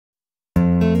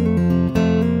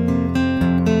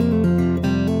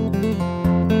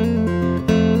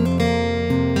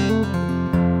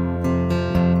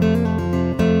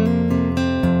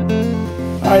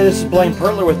Hi, this is Blaine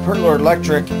Pertler with Pertler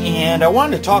Electric, and I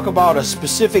wanted to talk about a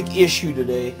specific issue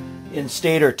today in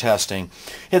stator testing.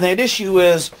 And that issue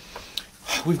is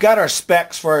we've got our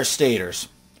specs for our stators.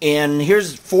 And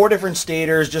here's 4 different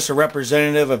stators, just a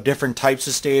representative of different types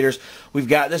of stators. We've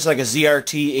got this like a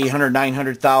ZRT 800,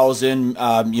 900,000,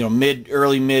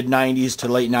 early mid 90s to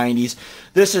late 90s.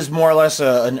 This is more or less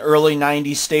an early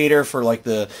 90s stator for like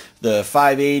the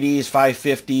 580s,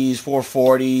 550s,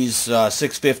 440s,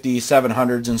 650s,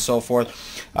 700s, and so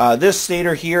forth. This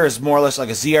stator here is more or less like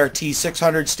a ZRT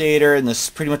 600 stator, and this is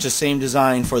pretty much the same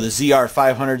design for the ZR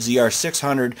 500, ZR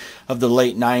 600 of the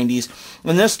late 90s.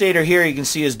 And this stator here you can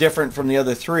see is different from the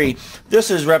other 3. This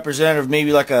is representative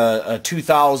maybe like a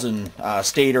 2000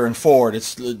 stator and forward.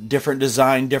 It's different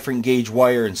design, different gauge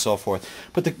wire, and so forth.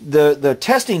 But the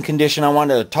testing condition I wanted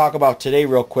to talk about today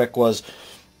real quick was,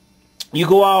 you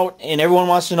go out and everyone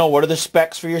wants to know what are the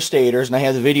specs for your stators, and I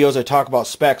have the videos I talk about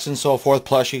specs and so forth,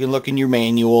 plus you can look in your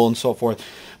manual and so forth.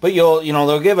 But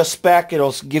they'll give a spec,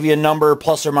 it'll give you a number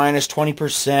plus or minus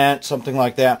 20%, something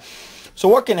like that. So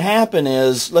what can happen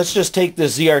is, let's just take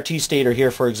this ZRT stator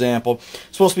here for example.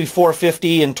 It's supposed to be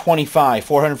 450 and 25,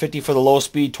 450 for the low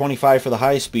speed, 25 for the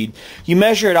high speed. You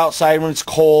measure it outside when it's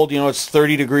cold, it's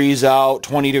 30 degrees out,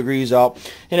 20 degrees out,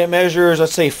 and it measures,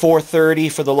 let's say 430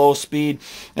 for the low speed,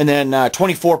 and then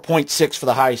 24.6 for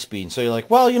the high speed. So you're like,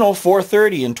 well,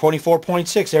 430 and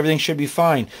 24.6, everything should be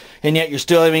fine. And yet you're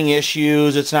still having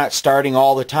issues, it's not starting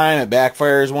all the time, it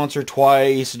backfires once or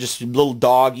twice, just a little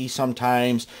doggy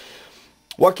sometimes.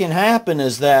 What can happen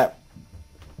is that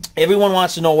everyone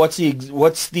wants to know what's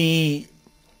the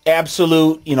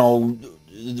absolute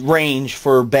range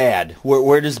for bad.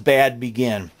 Where does bad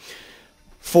begin?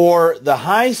 For the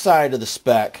high side of the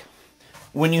spec,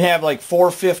 when you have like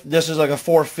 450, this is like a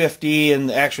 450, and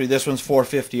actually this one's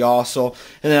 450 also,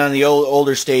 and then on the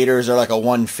older stators are like a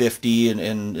 150,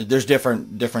 and there's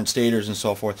different stators and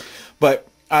so forth. But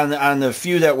on the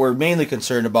few that we're mainly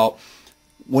concerned about,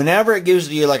 whenever it gives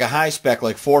you like a high spec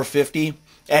like 450,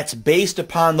 that's based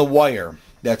upon the wire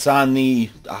that's on the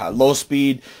low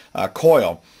speed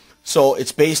coil. So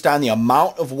it's based on the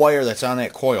amount of wire that's on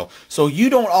that coil. So you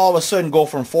don't all of a sudden go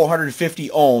from 450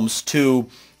 ohms to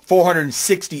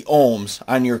 460 ohms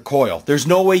on your coil. There's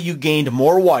no way you gained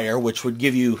more wire, which would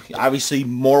give you obviously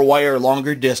more wire,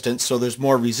 longer distance, so there's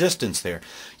more resistance there.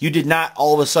 You did not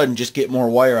all of a sudden just get more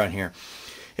wire on here.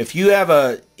 If you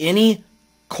have any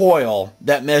coil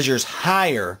that measures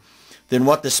higher than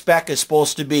what the spec is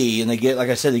supposed to be, and they get, like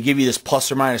I said, they give you this plus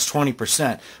or minus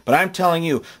 20%. But I'm telling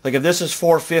you, like if this is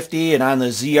 450 and on the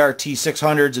ZRT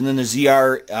 600s and then the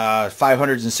ZR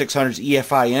 500s and 600s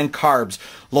EFI and carbs,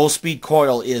 low speed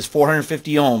coil is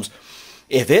 450 ohms.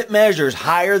 If it measures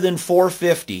higher than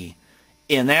 450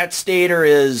 and that stator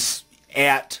is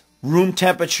at room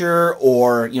temperature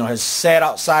or has sat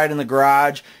outside in the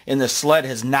garage and the sled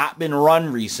has not been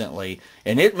run recently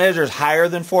and it measures higher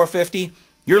than 450,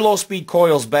 your low speed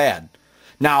coil's bad.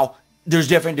 Now there's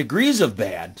different degrees of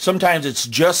bad. Sometimes it's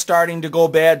just starting to go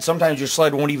bad, sometimes your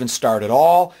sled won't even start at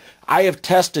all. I have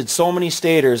tested so many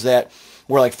stators that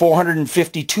were like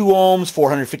 452 ohms,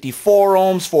 454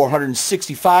 ohms,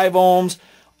 465 ohms.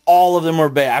 All of them were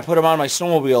bad. I put them on my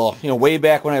snowmobile, way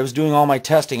back when I was doing all my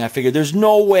testing. I figured there's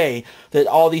no way that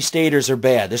all these stators are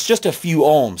bad. There's just a few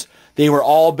ohms. They were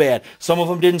all bad. Some of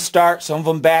them didn't start. Some of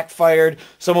them backfired.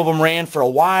 Some of them ran for a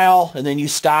while, and then you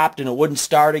stopped, and it wouldn't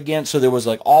start again. So there was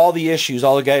like all the issues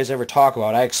all the guys ever talk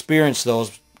about. I experienced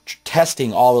those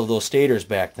testing all of those stators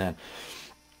back then.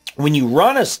 When you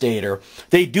run a stator,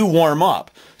 they do warm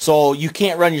up. So you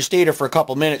can't run your stator for a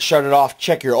couple minutes, shut it off,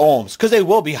 check your ohms, because they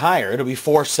will be higher. It'll be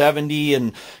 470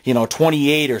 and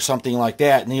 28 or something like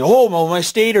that. And oh, well, my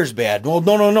stator's bad. Well,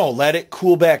 no. Let it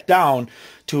cool back down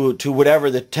to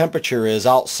whatever the temperature is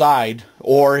outside,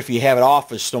 or if you have it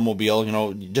off a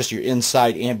snowmobile, just your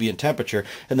inside ambient temperature,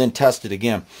 and then test it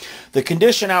again. The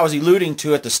condition I was alluding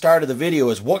to at the start of the video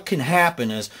is what can happen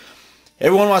is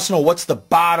everyone wants to know what's the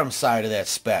bottom side of that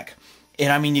spec.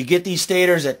 And I mean, you get these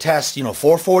stators that test,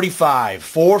 445,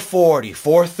 440,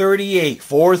 438,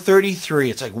 433.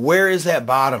 It's like, where is that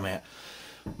bottom at?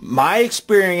 My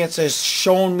experience has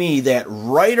shown me that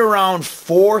right around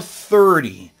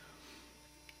 430,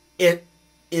 it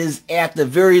is at the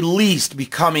very least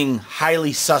becoming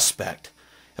highly suspect.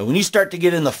 And when you start to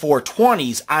get in the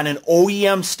 420s on an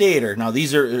OEM stator, now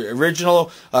these are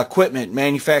original equipment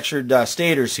manufactured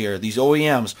stators here, these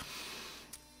OEMs,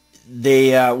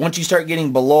 they once you start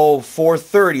getting below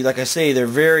 430, like I say, they're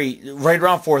right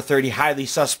around 430, highly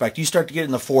suspect. You start to get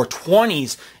in the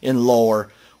 420s and lower,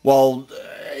 well,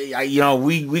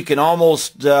 we can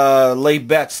almost lay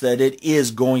bets that it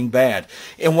is going bad.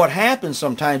 And what happens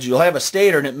sometimes, you'll have a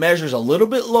stator and it measures a little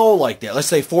bit low like that. Let's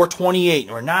say 428,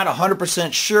 and we're not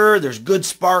 100% sure. There's good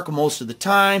spark most of the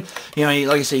time. You know,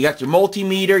 like I say, you got your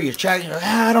multimeter, you're checking,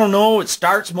 I don't know, it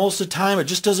starts most of the time. It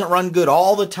just doesn't run good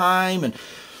all the time. And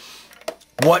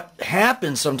what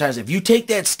happens sometimes, if you take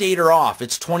that stator off,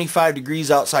 it's 25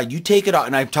 degrees outside, you take it out,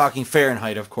 and I'm talking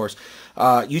Fahrenheit, of course.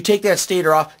 You take that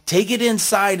stator off, take it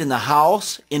inside in the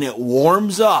house, and it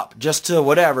warms up just to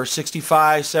whatever,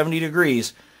 65, 70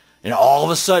 degrees, and all of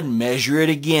a sudden measure it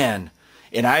again.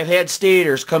 And I've had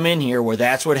stators come in here where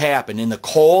that's what happened. In the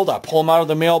cold, I pull them out of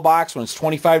the mailbox when it's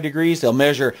 25 degrees, they'll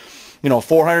measure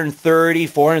 430,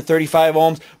 435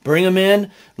 ohms, bring them in,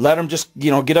 let them just,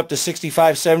 get up to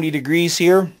 65, 70 degrees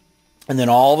here, and then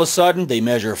all of a sudden they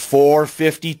measure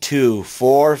 452,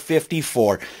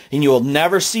 454, and you'll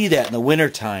never see that in the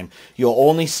wintertime. You'll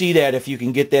only see that if you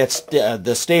can get that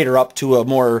the stator up to a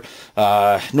more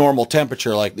normal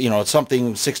temperature, like,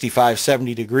 something 65,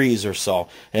 70 degrees or so,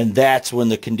 and that's when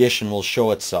the condition will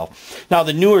show itself. Now,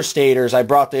 the newer stators, I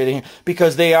brought that in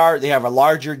because they have a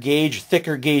larger gauge,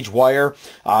 thicker gauge wire.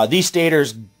 These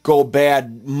stators go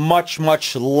bad much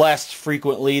less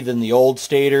frequently than the old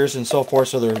stators and so forth,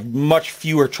 so there's much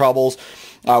fewer troubles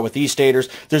with these stators.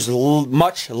 There's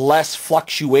much less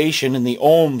fluctuation in the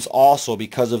ohms also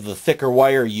because of the thicker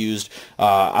wire used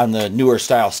on the newer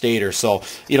style stator. So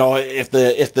if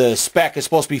the spec is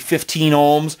supposed to be 15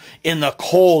 ohms, in the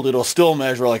cold it'll still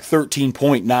measure like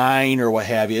 13.9 or what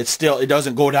have you. It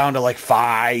doesn't go down to like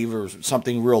 5 or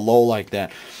something real low like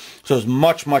that. So there's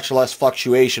much less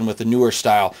fluctuation with the newer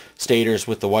style stators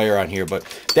with the wire on here. But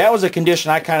that was a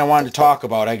condition I kind of wanted to talk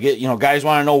about. I get, guys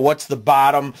want to know what's the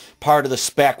bottom part of the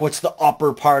spec, what's the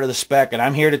upper part of the spec, and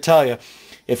I'm here to tell you,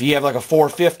 if you have like a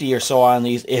 450 or so on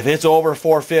these, if it's over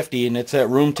 450 and it's at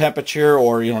room temperature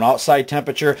or an outside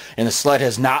temperature and the sled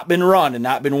has not been run and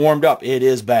not been warmed up, it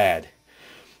is bad.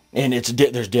 And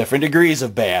there's different degrees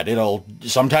of bad.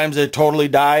 Sometimes it totally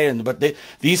die, but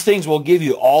these things will give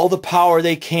you all the power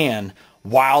they can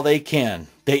while they can.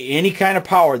 Any kind of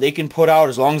power they can put out,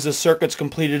 as long as the circuit's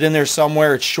completed in there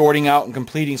somewhere, it's shorting out and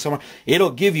completing somewhere,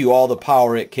 it'll give you all the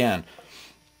power it can.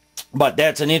 But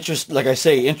that's like I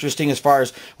say, interesting as far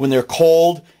as when they're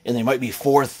cold and they might be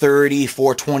 430,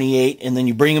 428, and then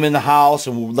you bring them in the house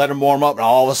and let them warm up, and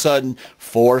all of a sudden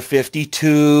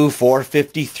 452,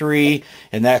 453,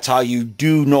 and that's how you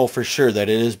do know for sure that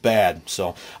it is bad.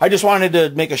 So I just wanted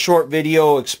to make a short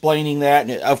video explaining that.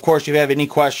 And of course, if you have any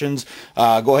questions,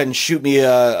 go ahead and shoot me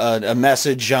a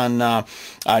message on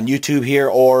YouTube here,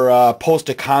 or post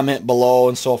a comment below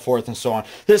and so forth and so on.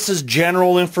 This is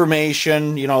general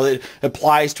information. It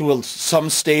applies to some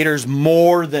stators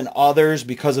more than others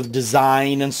because of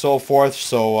design and so forth.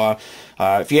 So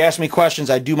if you ask me questions,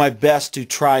 I do my best to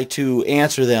try to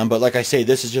answer them. But like I say,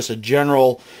 this is just a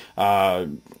general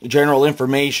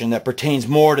information that pertains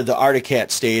more to the Arctic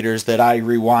Cat stators that I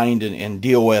rewind and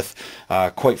deal with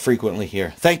quite frequently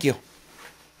here. Thank you.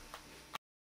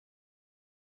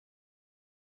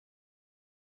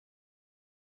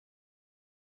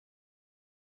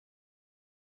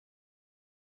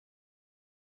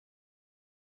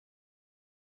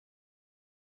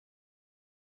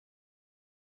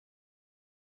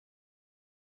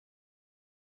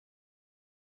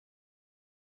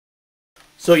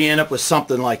 So you end up with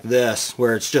something like this,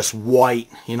 where it's just white,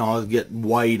 it'll get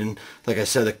white, and like I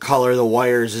said, the color of the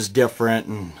wires is different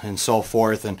and so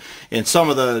forth, and some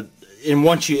of the, and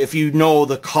if you know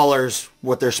the colors,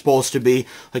 what they're supposed to be,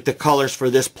 like the colors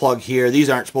for this plug here, these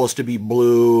aren't supposed to be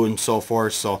blue and so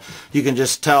forth, so you can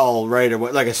just tell right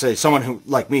away. Like I say, someone who,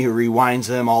 like me, who rewinds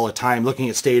them all the time, looking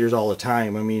at stators all the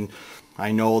time, I mean,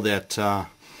 I know that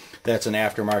that's an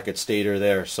aftermarket stator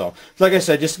there. So like I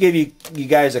said, just to give you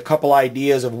guys a couple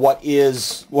ideas of what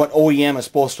OEM is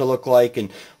supposed to look like,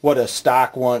 and what a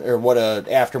stock one or what a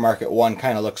aftermarket one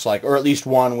kind of looks like, or at least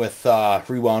one with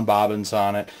rewound bobbins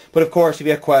on it. But of course, if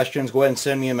you have questions, go ahead and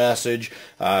send me a message.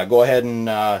 Go ahead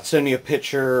and send me a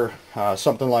picture,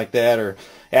 something like that, or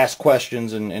ask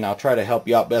questions, and I'll try to help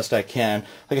you out best I can.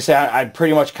 Like I said, I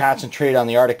pretty much concentrate on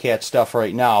the Arctic Cat stuff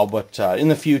right now, but in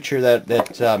the future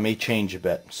that may change a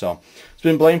bit. So it's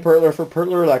been Blaine Pertler for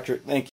Pertler Electric. Thank you.